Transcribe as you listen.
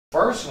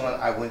First one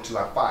I went to,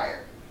 I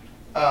fired.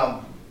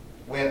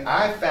 When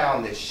I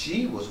found that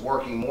she was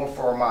working more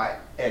for my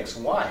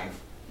ex-wife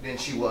than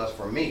she was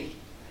for me,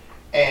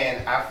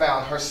 and I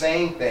found her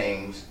saying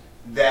things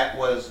that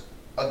was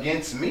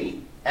against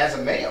me as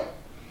a male,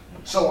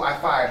 so I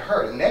fired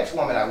her. The next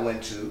woman I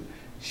went to,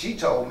 she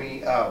told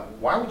me,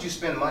 why would you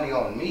spend money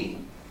on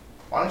me?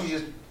 Why don't you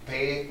just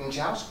pay it in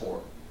child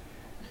support?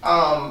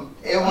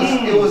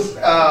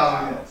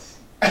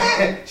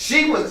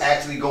 She was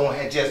actually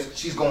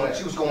she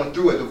was going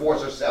through a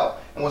divorce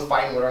herself and was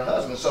fighting with her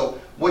husband. So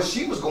what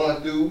she was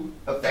going through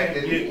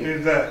affected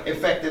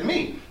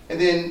me. And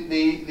then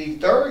the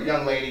third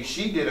young lady,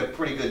 she did a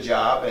pretty good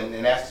job, and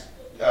that's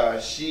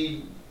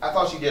I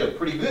thought she did a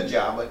pretty good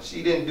job, but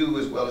she didn't do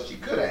as well as she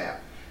could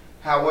have.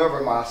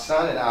 However, my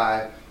son and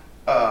I,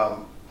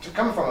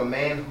 coming from a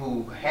man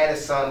who had a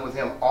son with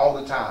him all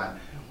the time,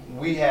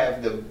 we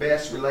have the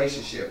best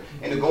relationship.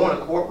 And to go in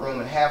a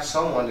courtroom and have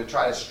someone to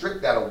try to strip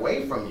that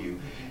away from you,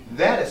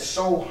 that is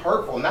so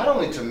hurtful, not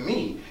only to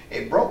me,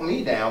 it broke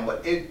me down,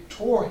 but it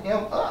tore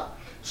him up.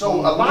 So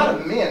a lot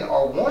of men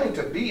are wanting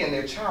to be in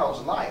their child's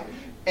life,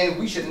 and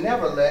we should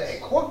never let a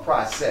court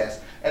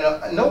process, and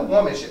no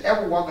woman should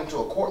ever walk into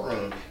a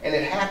courtroom, and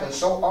it happens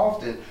so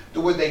often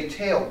to where they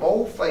tell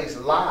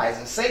bold-faced lies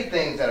and say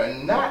things that are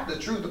not the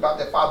truth about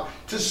their father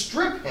to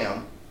strip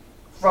him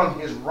from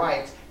his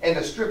rights and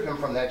to strip him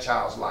from that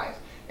child's life.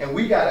 And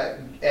we gotta,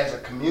 as a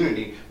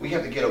community, we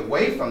have to get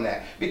away from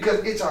that, because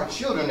it's our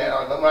children that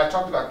are, when I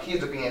talked about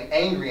kids are being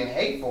angry and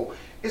hateful,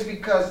 it's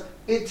because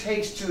it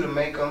takes two to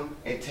make them,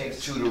 it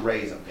takes two to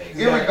raise them.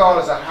 Exactly.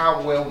 Irregardless of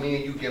how well me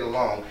and you get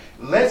along,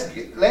 let's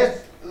get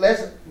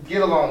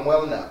along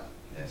well enough.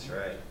 That's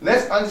right.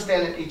 Let's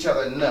understand each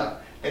other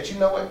enough that, you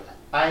know what,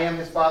 I am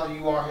his father,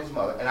 you are his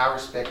mother, and I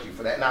respect you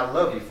for that, and I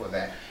love you for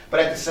that. But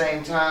at the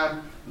same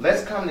time,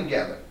 let's come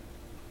together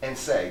and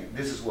say,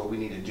 this is what we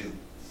need to do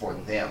for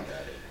them.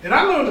 And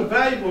I learned a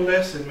valuable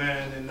lesson,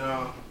 man,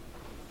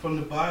 from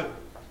the Bible.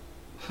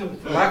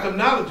 Lack of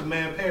knowledge,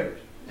 man, perish.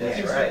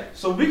 That's right.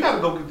 So we got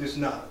to go get this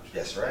knowledge.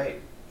 That's right.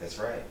 That's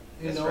right.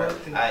 You know,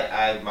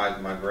 right.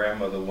 My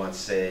grandmother once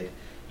said,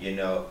 you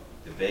know,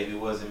 the baby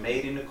wasn't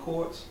made in the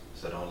courts,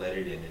 so don't let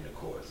it in the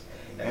courts.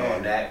 And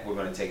on that, we're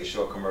going to take a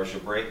short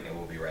commercial break, and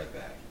we'll be right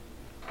back.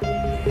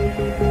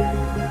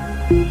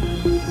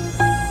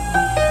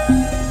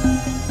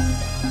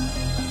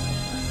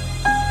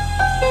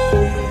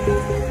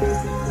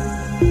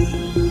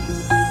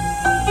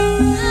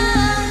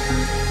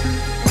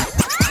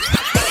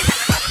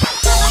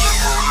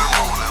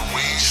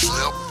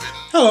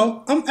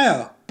 Hello, I'm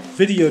Al,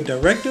 video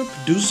director,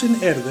 producer,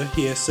 and editor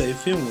here at Save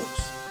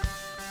Filmworks.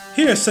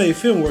 Here at Save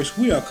Filmworks,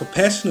 we are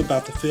compassionate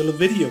about the field of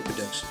video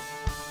production.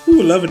 We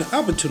would love an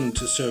opportunity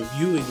to serve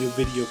you and your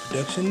video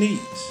production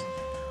needs.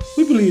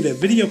 We believe that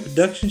video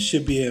production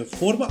should be an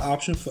affordable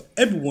option for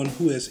everyone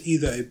who has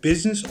either a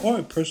business or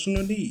a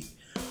personal need.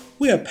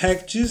 We have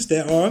packages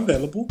that are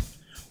available,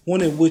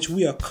 one in which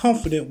we are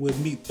confident will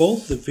meet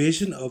both the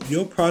vision of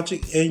your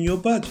project and your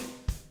budget.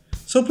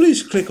 So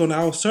please click on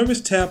our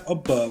service tab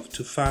above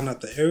to find out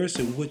the areas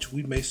in which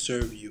we may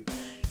serve you.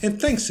 And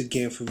thanks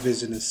again for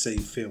visiting Save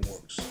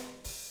Filmworks.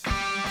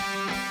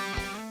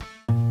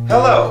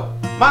 Hello,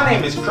 my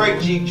name is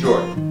Craig G.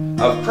 Jordan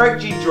of Craig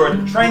G.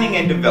 Jordan Training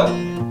and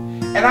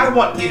Development. And I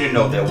want you to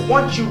know that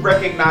once you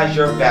recognize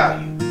your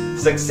value,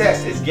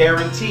 success is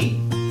guaranteed.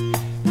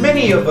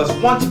 Many of us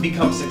want to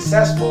become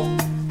successful,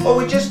 but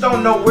we just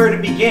don't know where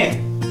to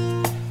begin.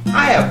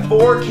 I have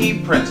 4 key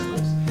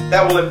principles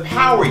that will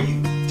empower you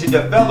to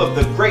develop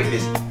the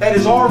greatness that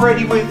is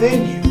already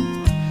within you.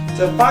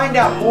 To find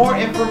out more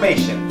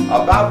information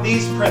about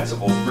these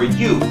principles for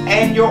you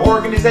and your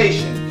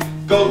organization,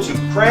 go to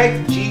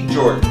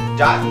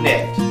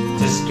craiggjordan.net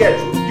to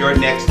schedule your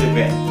next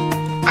event.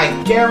 I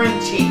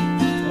guarantee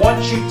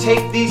once you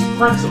take these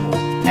principles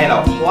and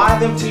apply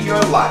them to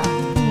your life,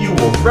 you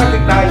will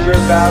recognize your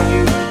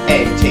value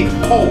and take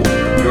hold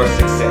of your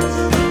success.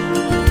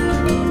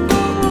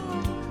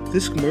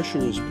 This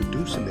commercial was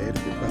produced and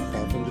edited by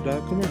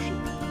 $500 Commercial.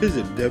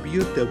 Visit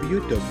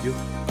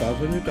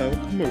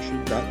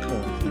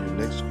www.500commercial.com for your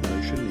next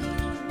commercial needs.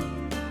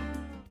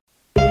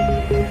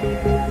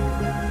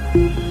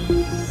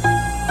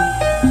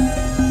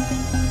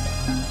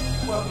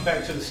 Welcome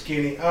back to the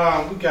Skinny.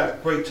 We got a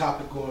great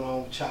topic going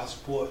on with child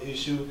support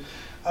issue.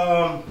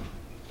 I'm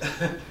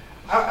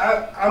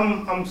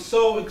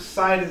so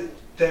excited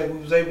that we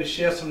was able to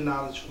share some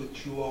knowledge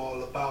with you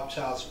all about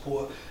child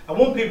support. I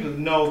want people to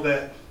know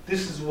that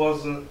this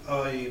wasn't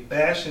a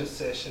bashing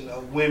session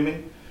of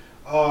women.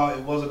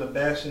 It wasn't a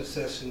bashing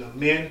session of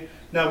men.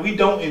 Now, we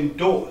don't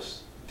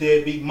endorse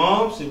deadbeat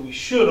moms, and we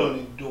shouldn't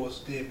endorse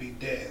deadbeat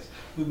dads.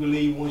 We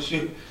believe once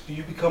you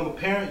become a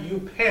parent, you're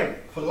a parent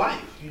for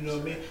life. You know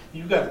what I mean?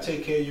 You got to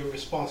take care of your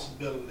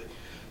responsibility.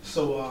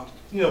 So,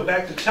 you know,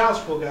 back to child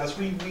support, guys.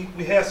 We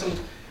had some.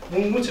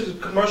 When we went to the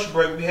commercial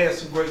break, we had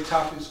some great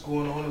topics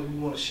going on, and we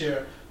want to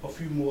share a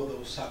few more of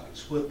those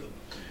topics with them.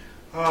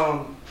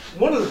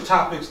 One of the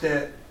topics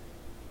that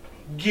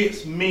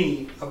gets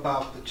me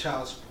about the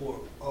child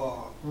support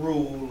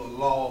rule or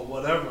law or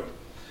whatever,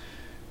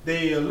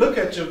 they look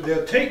at you.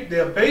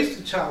 They'll base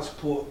the child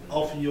support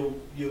off of your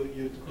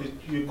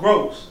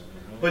gross,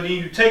 but then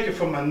you take it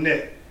from my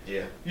net.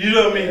 Yeah. You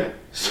know what I mean? Yeah.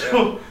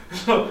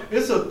 So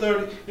it's a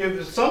 30.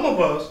 If some of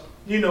us,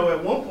 you know,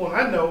 at one point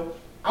I know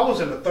I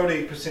was in a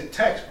 38%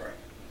 tax bracket.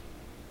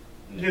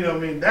 You know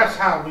what I mean? That's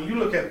how, when you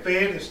look at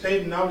Fed and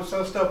state and all this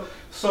other stuff.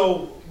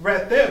 So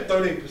right there,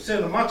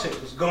 38% of my check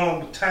was gone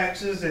with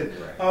taxes and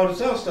all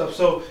this other stuff.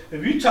 So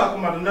if you're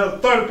talking about another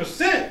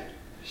 30%,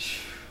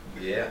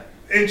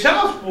 in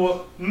child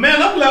support,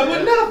 man, I'm left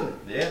with nothing.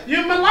 Yeah.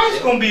 Yeah, my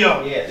life's gonna be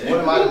on. Yeah. What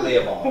am I to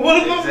live on?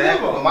 What am I to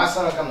live on? When my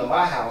son come to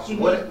my house,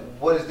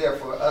 what is there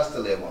for us to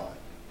live on,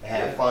 to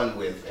have fun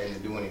with, and to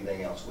do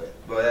anything else with?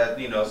 But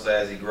you know, so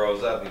as he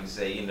grows up, he can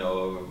say, you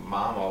know,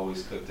 Mom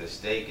always cooked a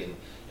steak, and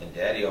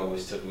Daddy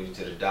always took me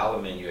to the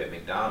dollar menu at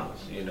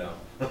McDonald's. You know.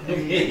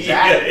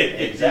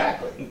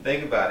 Exactly.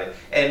 Think about it.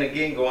 And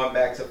again, going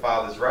back to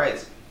fathers'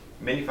 rights,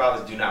 many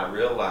fathers do not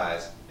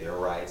realize their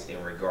rights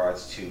in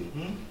regards to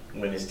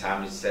when it's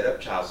time to set up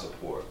child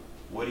support.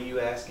 What are you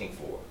asking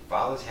for?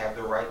 Fathers have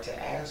the right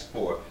to ask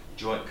for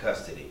joint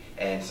custody.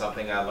 And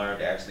something I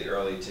learned actually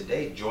earlier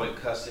today, joint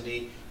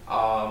custody,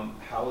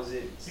 how is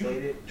it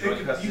stated?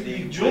 Joint custody.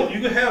 You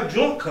can have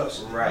joint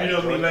custody. Right. You know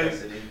what I mean? Like,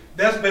 custody.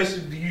 that's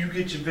basically, you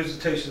get your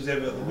visitations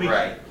every other week.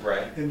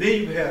 Right. And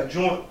then you can have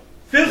joint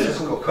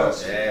physical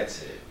custody.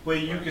 That's it. Where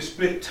you can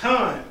split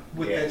time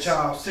with that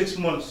child 6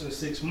 months to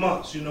 6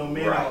 months, you know what I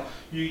mean? Right.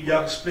 Or y'all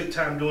can split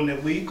time during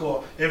that week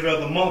or every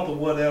other month or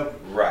whatever.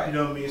 Right. You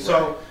know what I mean?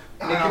 So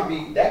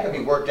and that could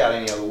be worked out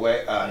any other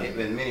way,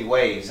 in many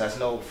ways. I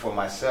know for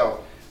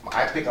myself,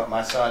 I pick up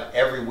my son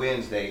every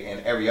Wednesday,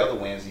 and every other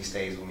Wednesday he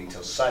stays with me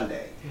till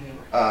Sunday,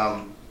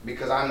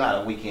 because I'm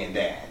not a weekend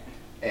dad,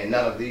 and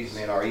none of these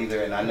men are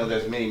either. And I know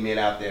there's many men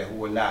out there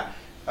who are not.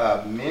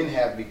 Men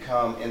have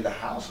become in the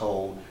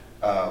household.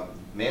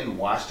 Men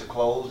wash the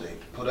clothes, they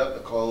put up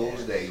the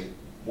clothes, they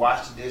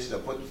wash the dishes, they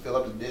fill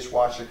up the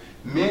dishwasher.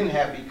 Men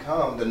have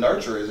become the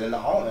nurturers in the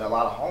home, in a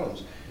lot of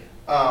homes.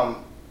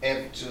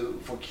 And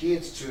for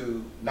kids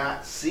to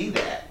not see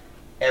that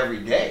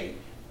every day,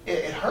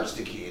 it hurts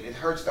the kid. It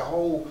hurts the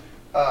whole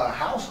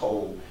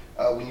household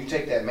when you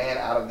take that man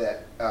out of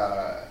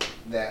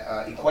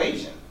that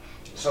equation.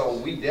 So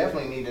we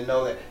definitely need to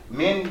know that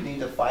men need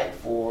to fight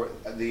for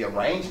the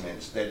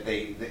arrangements that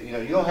you know,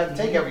 you don't have to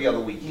take every other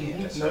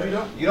weekend. No, you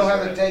don't. You don't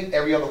have to take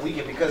every other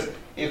weekend, because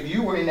if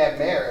you were in that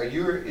marriage,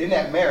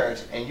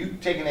 and you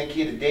taking that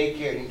kid to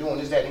daycare and you're doing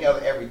this, that, and the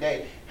other every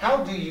day,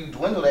 how do you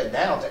dwindle that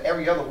down to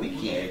every other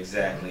weekend?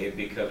 Exactly. It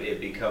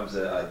becomes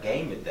a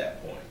game at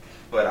that point.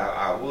 But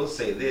I will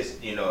say this,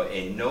 you know,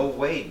 in no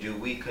way do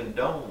we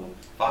condone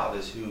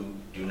fathers who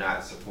do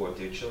not support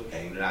their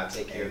children, who do not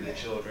take care of their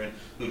children,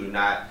 who do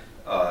not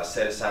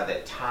set aside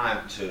that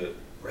time to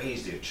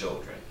raise their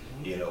children.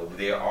 You know,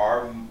 there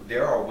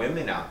are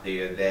women out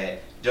there that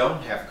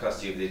don't have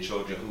custody of their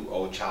children who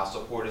owe child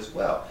support as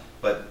well.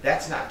 But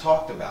that's not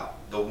talked about.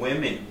 The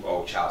women who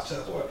owe child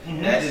support,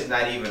 that is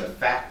not even a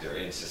factor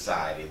in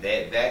society.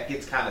 That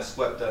gets kind of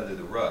swept under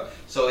the rug.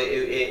 So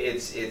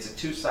it's a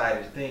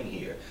two-sided thing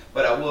here.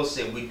 But I will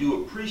say, we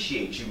do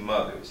appreciate you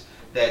mothers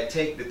that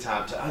take the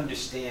time to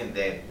understand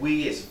that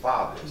we as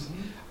fathers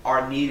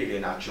are needed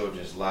in our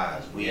children's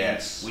lives.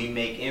 We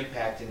make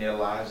impact in their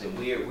lives, and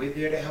we're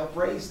there to help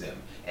raise them.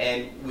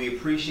 And we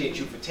appreciate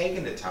you for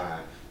taking the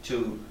time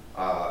to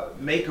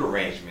make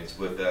arrangements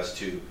with us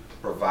to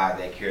provide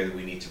that care that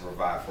we need to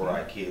provide for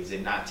our kids,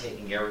 and not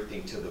taking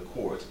everything to the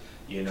courts.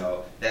 You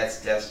know,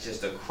 that's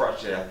just a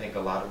crutch that I think a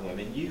lot of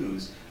women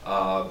use.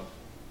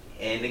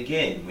 And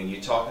again, when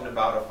you're talking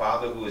about a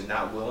father who is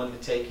not willing to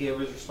take care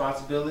of his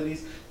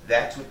responsibilities,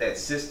 that's what that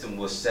system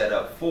was set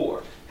up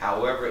for.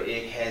 However,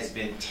 it has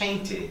been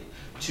tainted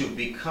to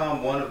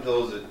become one of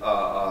those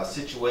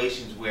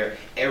situations where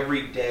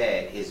every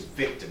dad is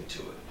victim to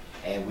it.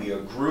 And we are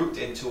grouped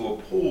into a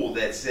pool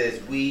that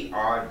says we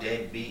are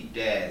deadbeat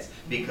dads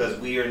because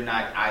we are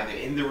not either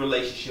in the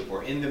relationship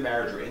or in the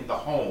marriage or in the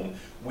home.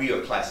 We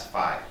are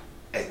classified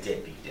as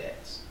deadbeat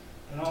dads.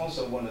 And I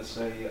also want to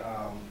say,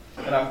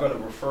 and I'm going to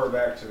refer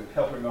back to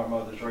helping our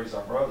mothers raise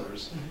our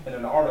brothers, in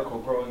an article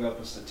growing up,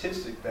 a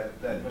statistic that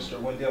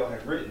Mr. Wendell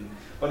had written.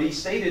 But he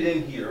stated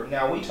in here,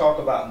 now we talk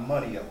about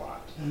money a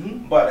lot,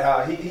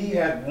 but he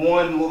had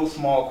one little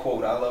small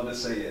quote, I love to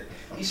say it.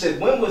 He said,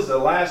 when was the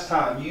last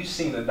time you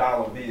seen a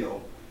dollar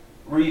bill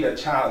read a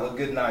child a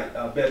good night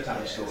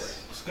bedtime story?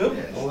 It's good.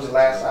 When was the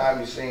last time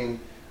you seen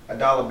a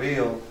dollar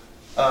bill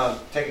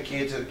take a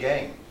kid to the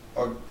game?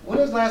 Or when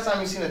was the last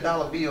time you seen a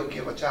dollar bill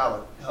give a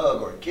child a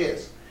hug or a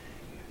kiss?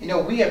 You know,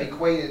 we have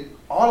equated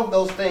all of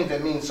those things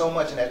that mean so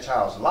much in that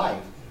child's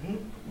life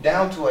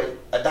down to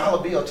a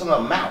dollar bill, to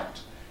an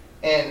amount.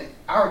 And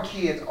our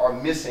kids are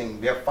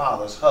missing their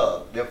father's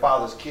hug, their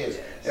father's kiss,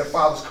 their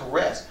father's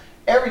caress,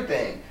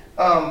 everything.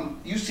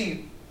 You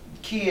see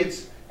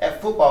kids at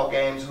football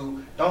games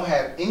who don't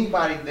have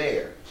anybody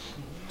there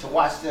to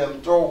watch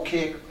them throw,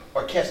 kick,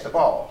 or catch the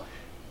ball,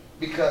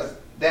 because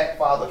that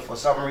father, for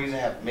some reason,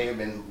 may have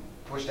been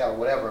pushed out or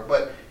whatever.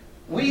 But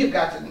we have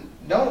got to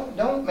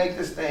don't make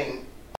this thing